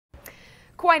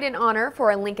Quite an honor for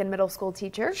a Lincoln Middle School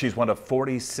teacher. She's one of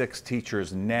 46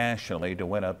 teachers nationally to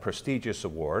win a prestigious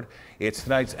award. It's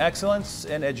tonight's Excellence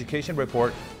in Education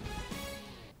report.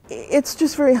 It's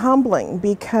just very humbling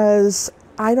because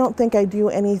I don't think I do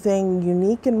anything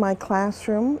unique in my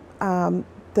classroom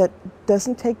that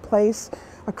doesn't take place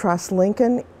across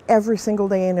Lincoln every single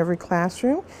day in every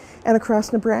classroom and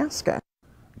across Nebraska.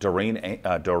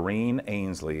 Doreen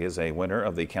Ainsley is a winner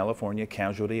of the California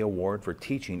Casualty Award for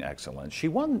Teaching Excellence. She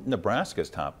won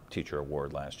Nebraska's Top Teacher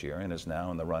Award last year and is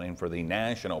now in the running for the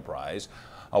national prize.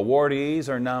 Awardees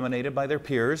are nominated by their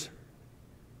peers.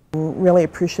 I'm really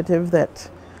appreciative that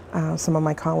some of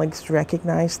my colleagues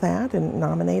recognized that and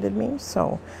nominated me.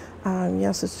 So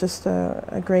yes, it's just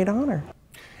a great honor.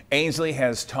 Ainsley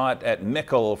has taught at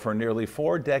Mickle for nearly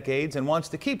 4 decades and wants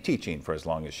to keep teaching for as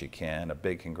long as she can. A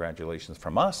big congratulations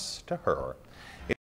from us to her.